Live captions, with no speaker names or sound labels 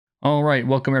All right,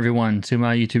 welcome everyone to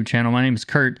my YouTube channel. My name is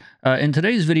Kurt. In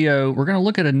today's video, we're going to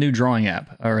look at a new drawing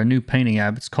app or a new painting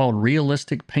app. It's called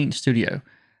Realistic Paint Studio.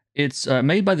 It's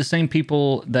made by the same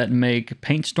people that make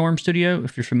PaintStorm Studio,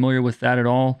 if you're familiar with that at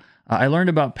all. I learned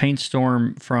about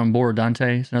PaintStorm from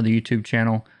Borodante. It's another YouTube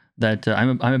channel that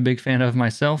I'm a big fan of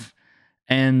myself.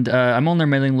 And I'm on their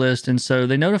mailing list, and so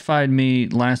they notified me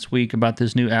last week about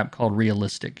this new app called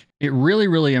Realistic. It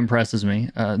really impresses me.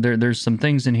 There's some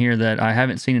things in here that I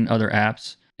haven't seen in other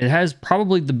apps. It has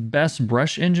probably the best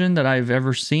brush engine that I've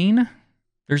ever seen.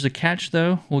 There's a catch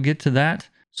though, we'll get to that.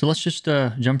 So let's just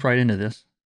jump right into this.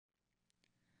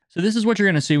 So this is what you're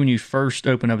going to see when you first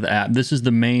open up the app. This is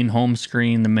the main home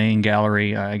screen, the main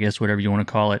gallery, I guess whatever you want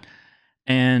to call it.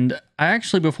 And I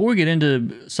actually, before we get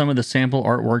into some of the sample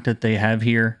artwork that they have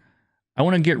here, I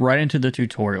want to get right into the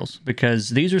tutorials because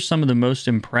these are some of the most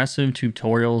impressive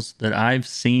tutorials that I've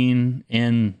seen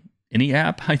in any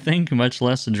app, I think, much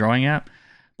less a drawing app.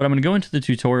 But I'm going to go into the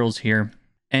tutorials here.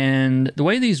 And the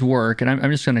way these work, and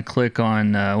I'm just going to click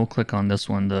on, we'll click on this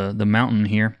one, the mountain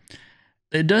here.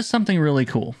 It does something really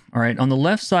cool. All right, on the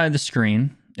left side of the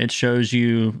screen, it shows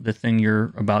you the thing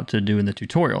you're about to do in the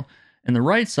tutorial. In the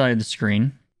right side of the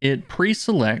screen, it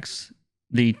pre-selects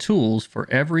the tools for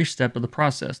every step of the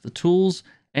process, the tools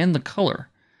and the color.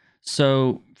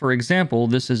 So, for example,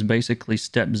 this is basically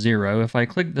step 0. If I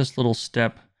click this little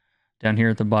step down here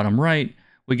at the bottom right,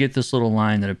 we get this little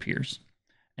line that appears.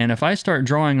 And if I start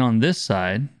drawing on this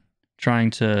side, trying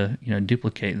to,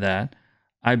 duplicate that,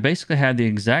 I basically have the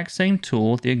exact same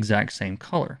tool with the exact same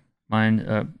color.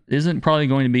 Mine isn't probably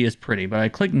going to be as pretty, but I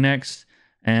click next,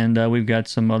 and we've got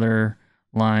some other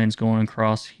lines going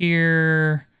across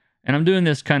here. And I'm doing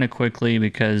this kind of quickly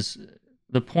because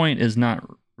the point is not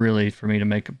really for me to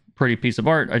make a pretty piece of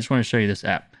art. I just want to show you this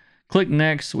app. Click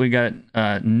next. We got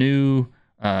a new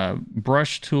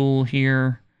brush tool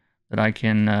here that I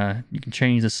can, you can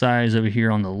change the size over here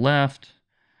on the left.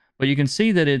 But you can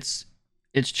see that it's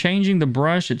changing the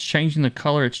brush, it's changing the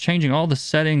color, it's changing all the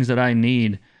settings that I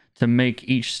need to make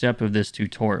each step of this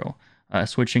tutorial.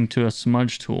 Switching to a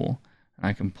smudge tool.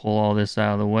 I can pull all this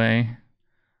out of the way.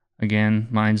 Again,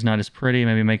 mine's not as pretty.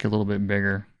 Maybe make it a little bit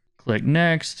bigger. Click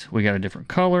next. We got a different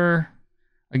color.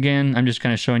 Again, I'm just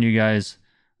kind of showing you guys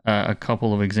a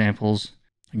couple of examples.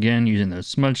 Again, using those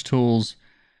smudge tools.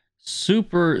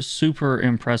 Super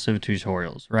impressive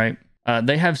tutorials, right?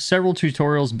 They have several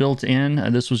tutorials built in.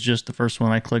 This was just the first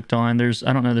one I clicked on. There's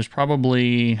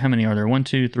probably, how many are there? 1,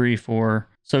 2, 3, 4.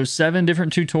 So 7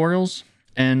 different tutorials.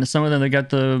 And some of them, they got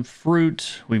the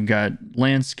fruit, we've got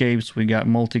landscapes, we got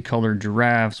multicolored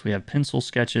giraffes, we have pencil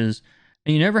sketches.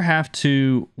 And you never have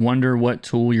to wonder what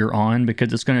tool you're on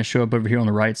because it's going to show up over here on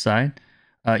the right side.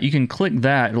 You can click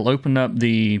that, it'll open up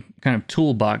the kind of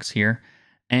toolbox here.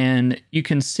 And you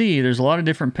can see there's a lot of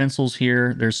different pencils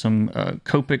here. There's some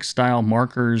Copic style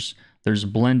markers, there's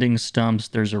blending stumps,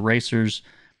 there's erasers.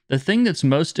 The thing that's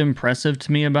most impressive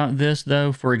to me about this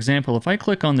though, for example, if I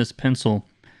click on this pencil,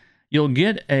 you'll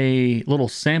get a little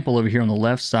sample over here on the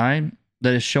left side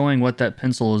that is showing what that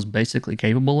pencil is basically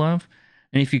capable of.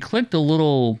 And if you click the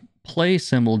little play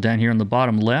symbol down here on the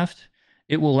bottom left,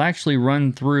 it will actually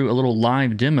run through a little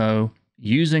live demo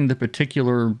using the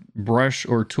particular brush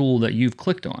or tool that you've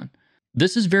clicked on.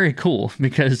 This is very cool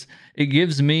because it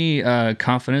gives me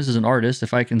confidence as an artist.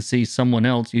 If I can see someone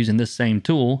else using this same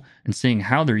tool and seeing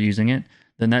how they're using it,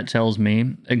 then that tells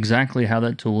me exactly how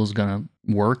that tool is going to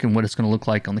work and what it's going to look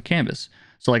like on the canvas.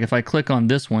 So like if I click on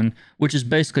this one, which is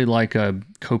basically like a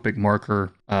Copic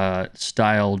marker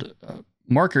styled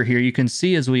marker here, you can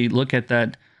see as we look at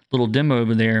that little demo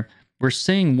over there, we're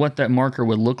seeing what that marker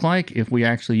would look like if we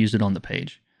actually used it on the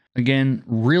page. Again,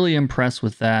 really impressed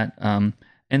with that.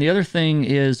 And the other thing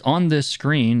is on this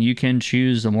screen, you can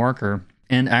choose a marker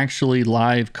and actually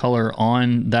live color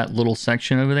on that little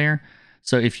section over there.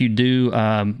 So if you do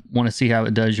want to see how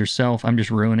it does yourself, I'm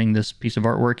just ruining this piece of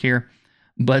artwork here.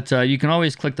 But you can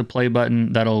always click the play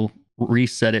button. That'll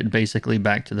reset it basically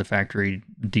back to the factory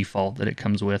default that it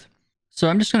comes with. So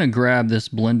I'm just going to grab this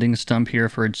blending stump here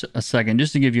for a second,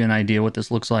 just to give you an idea what this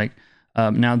looks like.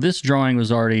 Now this drawing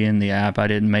was already in the app. I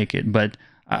didn't make it, but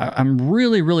I'm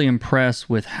really impressed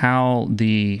with how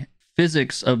the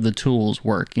physics of the tools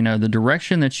work. You know, the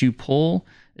direction that you pull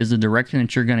is the direction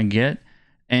that you're going to get.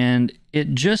 And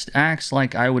it just acts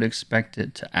like I would expect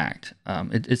it to act.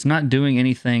 It's not doing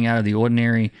anything out of the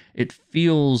ordinary. It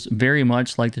feels very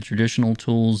much like the traditional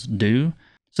tools do.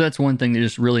 So that's one thing that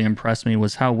just really impressed me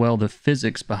was how well the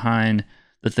physics behind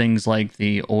the things like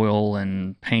the oil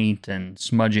and paint and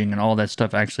smudging and all that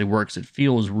stuff actually works. It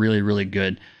feels really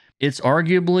good. It's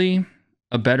arguably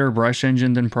a better brush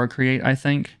engine than Procreate, I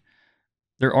think.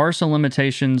 There are some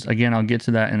limitations. Again, I'll get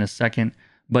to that in a second.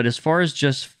 But as far as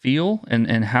just feel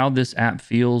and how this app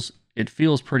feels, it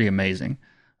feels pretty amazing.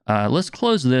 Let's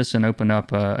close this and open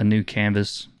up a new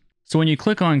canvas. So when you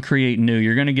click on Create New,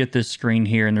 you're going to get this screen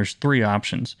here, and there's 3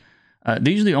 options.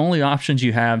 These are the only options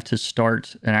you have to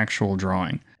start an actual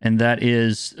drawing, and that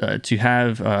is to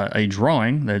have a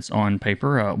drawing that's on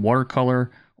paper, a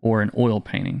watercolor, or an oil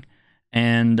painting.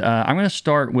 And I'm going to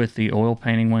start with the oil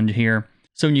painting one here.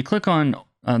 So when you click on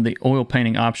the oil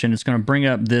painting option, it's going to bring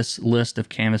up this list of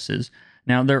canvases.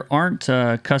 Now, there aren't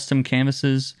custom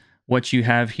canvases. What you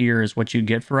have here is what you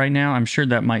get for right now. I'm sure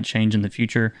that might change in the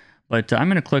future, but I'm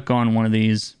going to click on one of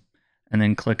these and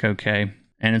then click OK,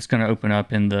 and it's going to open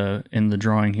up in the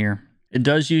drawing here. It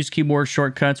does use keyboard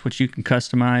shortcuts, which you can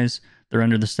customize. They're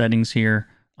under the settings here,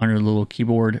 under the little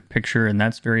keyboard picture, and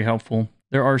that's very helpful.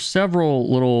 There are several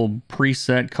little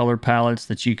preset color palettes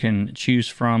that you can choose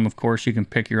from. Of course, you can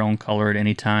pick your own color at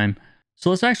any time. So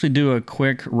let's actually do a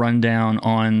quick rundown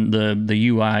on the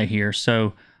UI here.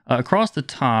 So across the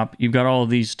top, you've got all of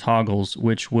these toggles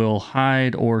which will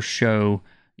hide or show,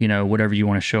 whatever you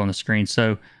want to show on the screen.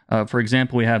 So for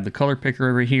example, we have the color picker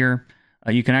over here.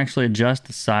 You can actually adjust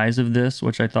the size of this,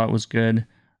 which I thought was good.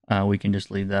 We can just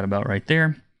leave that about right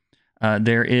there.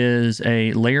 There is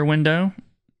a layer window,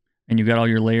 and you've got all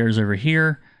your layers over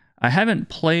here. I haven't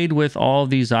played with all of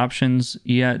these options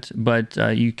yet, but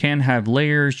you can have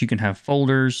layers, you can have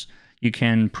folders, you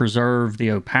can preserve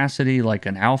the opacity like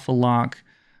an alpha lock.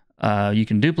 You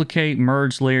can duplicate,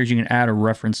 merge layers, you can add a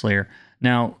reference layer.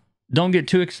 Now, don't get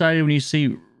too excited when you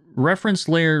see reference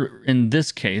layer in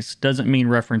this case doesn't mean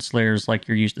reference layers like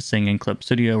you're used to seeing in Clip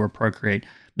Studio or Procreate.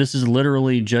 This is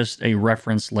literally just a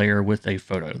reference layer with a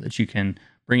photo that you can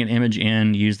bring an image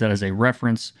in, use that as a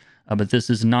reference. But this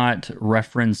is not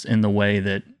reference in the way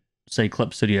that, say,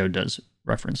 Clip Studio does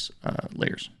reference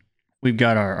layers. We've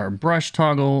got our brush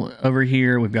toggle over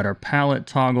here. We've got our palette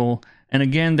toggle. And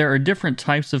again, there are different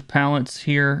types of palettes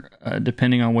here,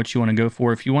 depending on what you want to go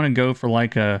for. If you want to go for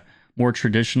like a more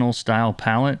traditional style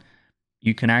palette,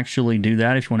 you can actually do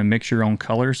that if you want to mix your own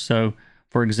colors. So,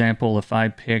 for example, if I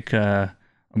pick a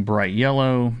bright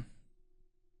yellow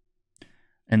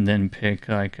and then pick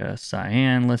like a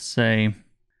cyan, let's say,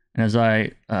 and as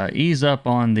I ease up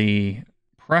on the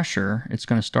pressure, it's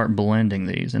going to start blending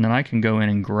these. And then I can go in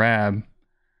and grab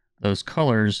those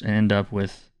colors and end up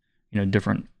with,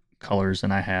 different colors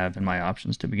than I have in my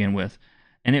options to begin with.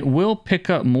 And it will pick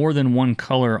up more than one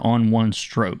color on one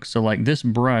stroke. So like this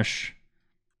brush,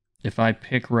 if I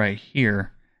pick right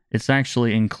here, it's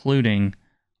actually including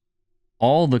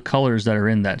all the colors that are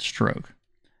in that stroke,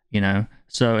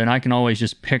 So, and I can always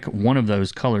just pick one of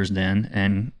those colors then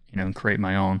and create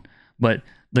my own. But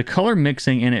the color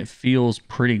mixing in it feels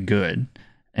pretty good.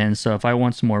 And so if I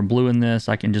want some more blue in this,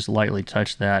 I can just lightly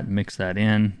touch that, mix that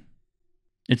in.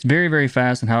 It's very, very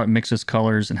fast in how it mixes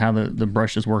colors and how the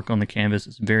brushes work on the canvas.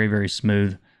 It's very, very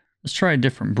smooth. Let's try a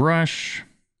different brush.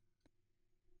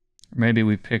 Maybe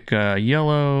we pick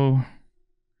yellow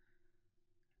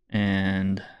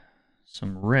and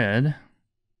some red.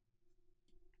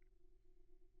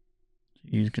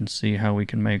 You can see how we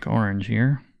can make orange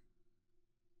here.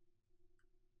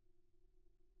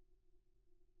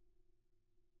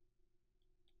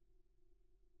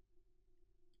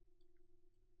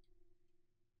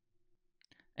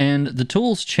 And the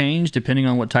tools change depending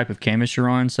on what type of canvas you're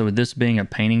on. So with this being a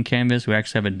painting canvas, we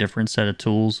actually have a different set of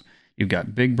tools. You've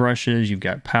got big brushes, you've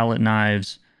got palette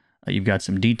knives, you've got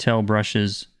some detail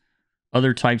brushes,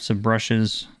 other types of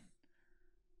brushes.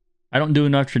 I don't do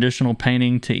enough traditional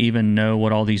painting to even know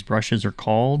what all these brushes are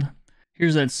called.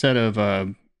 Here's that set of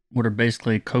what are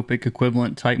basically Copic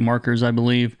equivalent type markers, I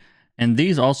believe. And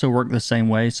these also work the same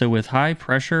way. So with high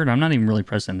pressure, and I'm not even really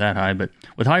pressing that high, but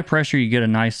with high pressure, you get a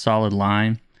nice solid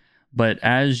line. But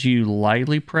as you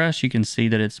lightly press, you can see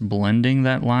that it's blending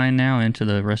that line now into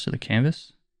the rest of the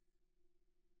canvas.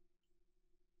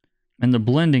 And the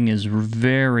blending is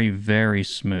very, very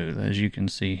smooth, as you can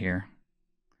see here.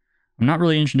 I'm not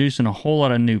really introducing a whole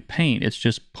lot of new paint. It's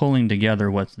just pulling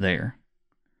together what's there.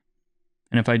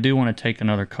 And if I do want to take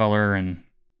another color and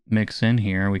mix in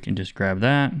here, we can just grab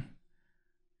that.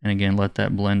 And again, let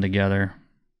that blend together.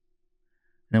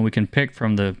 And then we can pick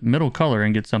from the middle color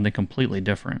and get something completely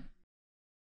different.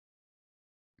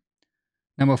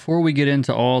 Now, before we get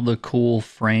into all the cool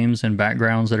frames and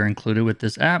backgrounds that are included with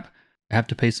this app, I have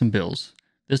to pay some bills.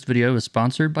 This video is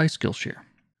sponsored by Skillshare.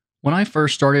 When I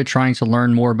first started trying to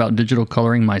learn more about digital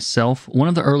coloring myself, one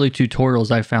of the early tutorials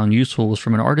I found useful was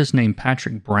from an artist named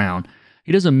Patrick Brown.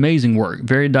 He does amazing work,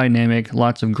 very dynamic,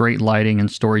 lots of great lighting and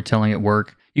storytelling at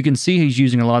work. You can see he's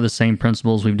using a lot of the same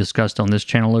principles we've discussed on this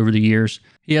channel over the years.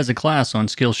 He has a class on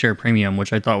Skillshare Premium,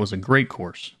 which I thought was a great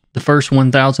course. The first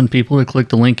 1,000 people to click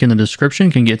the link in the description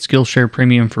can get Skillshare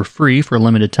Premium for free for a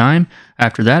limited time.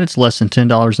 After that, it's less than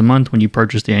 $10 a month when you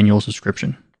purchase the annual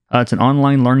subscription. It's an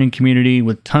online learning community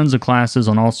with tons of classes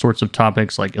on all sorts of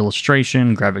topics like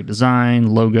illustration, graphic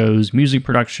design, logos, music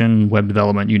production, web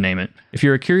development, you name it. If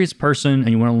you're a curious person and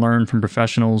you want to learn from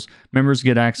professionals, members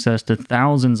get access to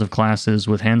thousands of classes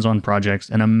with hands-on projects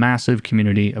and a massive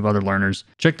community of other learners.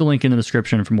 Check the link in the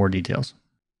description for more details.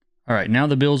 All right, now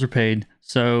the bills are paid.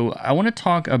 So I want to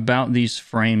talk about these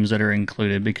frames that are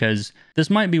included because this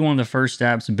might be one of the first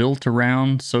apps built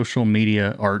around social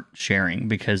media art sharing,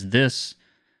 because this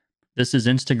is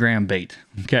Instagram bait,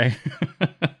 okay?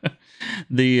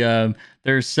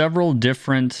 There's several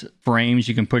different frames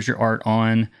you can put your art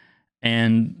on,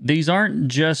 and these aren't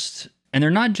just, and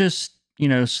they're not just,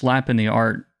 slapping the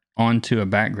art onto a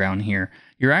background here.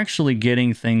 You're actually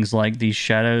getting things like these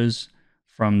shadows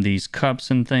from these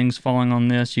cups and things falling on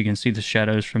this. You can see the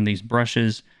shadows from these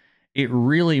brushes. It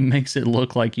really makes it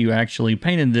look like you actually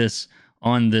painted this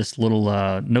on this little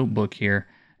notebook here.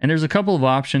 And there's a couple of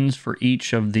options for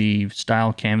each of the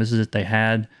style canvases that they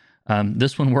had.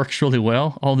 This one works really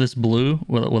well, all this blue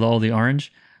with all the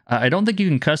orange. I don't think you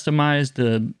can customize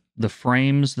the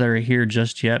frames that are here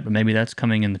just yet, but maybe that's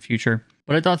coming in the future.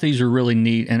 But I thought these were really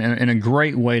neat and a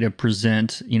great way to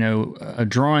present, a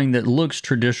drawing that looks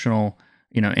traditional,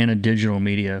 in a digital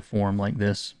media form like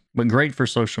this. But great for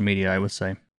social media, I would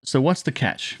say. So what's the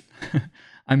catch?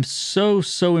 I'm so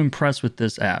impressed with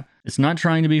this app. It's not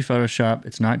trying to be Photoshop.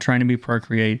 It's not trying to be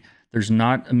Procreate. There's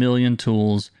not a million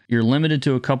tools. You're limited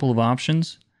to a couple of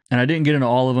options. And I didn't get into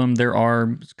all of them. There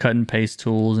are cut and paste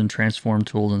tools and transform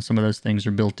tools, and some of those things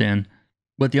are built in.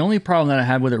 But the only problem that I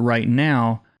have with it right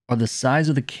now are the size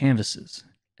of the canvases.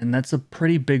 And that's a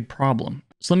pretty big problem.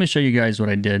 So let me show you guys what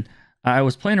I did. I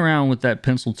was playing around with that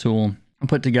pencil tool and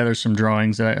put together some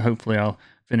drawings that hopefully I'll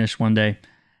finish one day.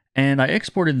 And I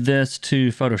exported this to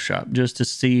Photoshop just to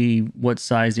see what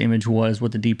size the image was,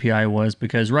 what the DPI was,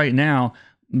 because right now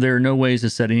there are no ways to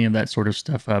set any of that sort of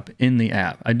stuff up in the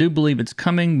app. I do believe it's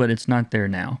coming, but it's not there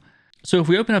now. So if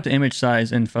we open up the image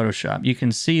size in Photoshop, you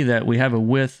can see that we have a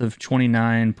width of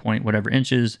 29 point whatever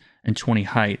inches and 20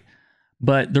 height,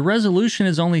 but the resolution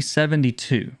is only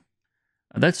 72.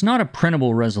 That's not a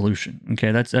printable resolution,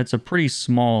 okay? That's a pretty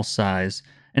small size.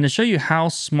 And to show you how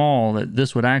small that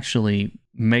this would actually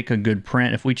make a good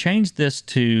print, if we change this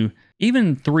to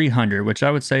even 300, which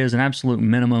I would say is an absolute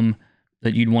minimum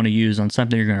that you'd want to use on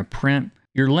something you're going to print,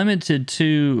 you're limited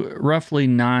to roughly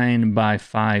 9 by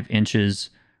 5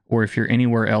 inches, or if you're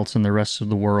anywhere else in the rest of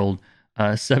the world,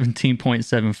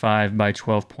 17.75 by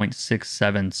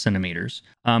 12.67 centimeters.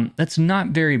 That's not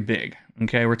very big,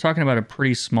 okay? We're talking about a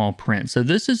pretty small print. So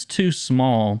this is too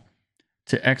small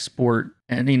to export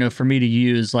and, for me to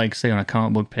use, like, say, on a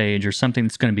comic book page or something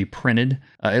that's going to be printed,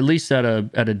 at least at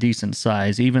a decent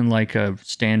size, even like a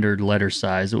standard letter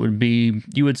size. It would be,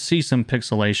 you would see some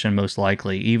pixelation most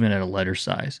likely, even at a letter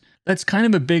size. That's kind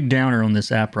of a big downer on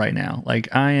this app right now. Like,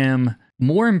 I am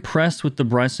more impressed with the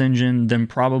brush engine than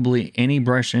probably any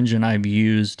brush engine I've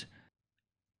used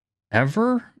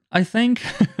ever, I think.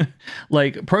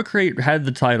 Like, Procreate had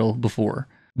the title before,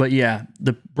 but yeah,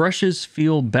 the brushes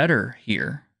feel better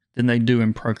here than they do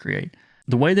in Procreate.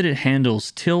 The way that it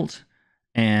handles tilt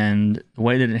and the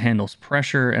way that it handles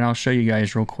pressure, and I'll show you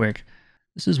guys real quick.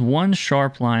 This is one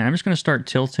sharp line. I'm just going to start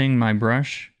tilting my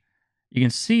brush. You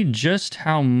can see just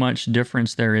how much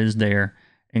difference there is there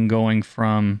in going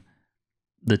from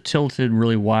the tilted,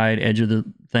 really wide edge of the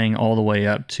thing all the way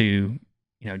up to,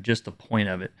 just the point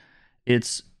of it.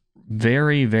 It's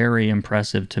very, very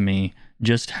impressive to me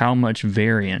just how much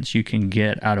variance you can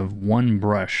get out of one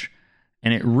brush.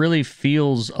 And it really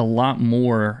feels a lot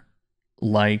more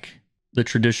like the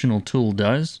traditional tool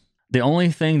does. The only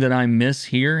thing that I miss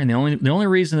here, and the only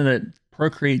reason that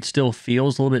Procreate still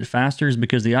feels a little bit faster is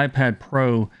because the iPad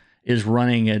Pro is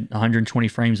running at 120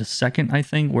 frames a second, I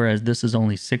think, whereas this is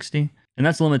only 60. And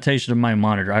that's a limitation of my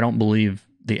monitor. I don't believe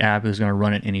the app is going to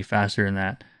run it any faster than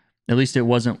that. At least it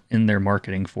wasn't in their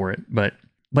marketing for it. But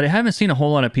I haven't seen a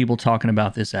whole lot of people talking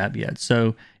about this app yet.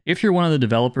 So if you're one of the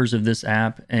developers of this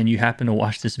app and you happen to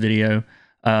watch this video,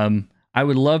 I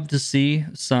would love to see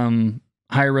some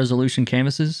higher resolution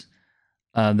canvases.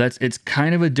 It's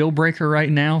kind of a deal breaker right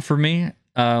now for me.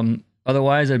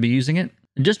 Otherwise, I'd be using it.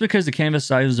 Just because the canvas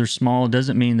sizes are small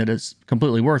doesn't mean that it's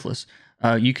completely worthless.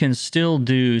 You can still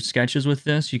do sketches with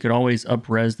this. You could always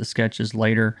up-res the sketches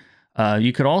later.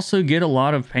 You could also get a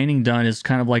lot of painting done as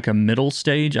kind of like a middle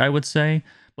stage, I would say.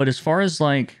 But as far as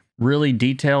like really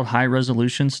detailed, high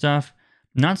resolution stuff,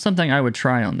 not something I would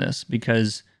try on this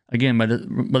because, again, by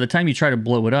the time you try to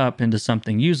blow it up into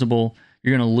something usable,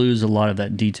 you're going to lose a lot of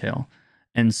that detail.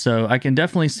 And so I can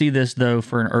definitely see this, though,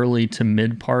 for an early to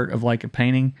mid part of like a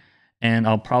painting, and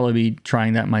I'll probably be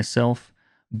trying that myself.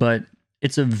 But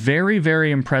it's a very,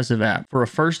 very impressive app. For a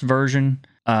first version,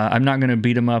 I'm not going to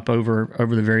beat them up over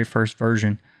the very first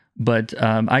version, but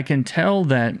I can tell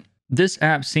that this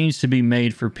app seems to be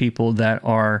made for people that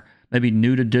are maybe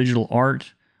new to digital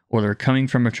art, or they're coming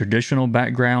from a traditional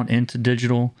background into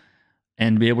digital,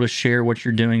 and be able to share what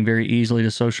you're doing very easily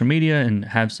to social media and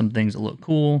have some things that look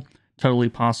cool. Totally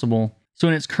possible. So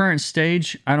in its current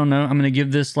stage, I don't know, I'm going to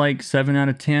give this like 7 out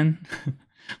of 10.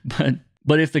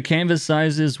 but if the canvas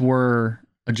sizes were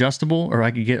adjustable, or I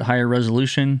could get higher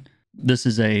resolution, this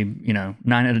is a, 9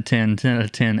 out of 10, 10 out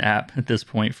of 10 app at this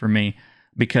point for me,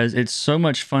 because it's so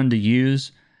much fun to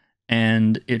use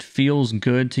and it feels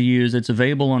good to use. It's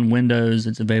available on Windows,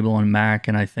 it's available on Mac,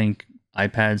 and I think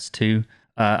iPads too.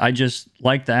 I just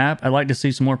like the app. I'd like to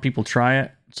see some more people try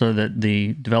it so that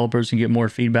the developers can get more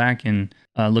feedback, and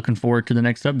looking forward to the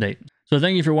next update. So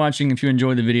thank you for watching. If you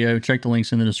enjoyed the video, check the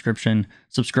links in the description.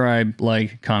 Subscribe,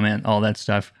 like, comment, all that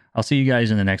stuff. I'll see you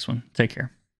guys in the next one. Take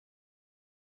care.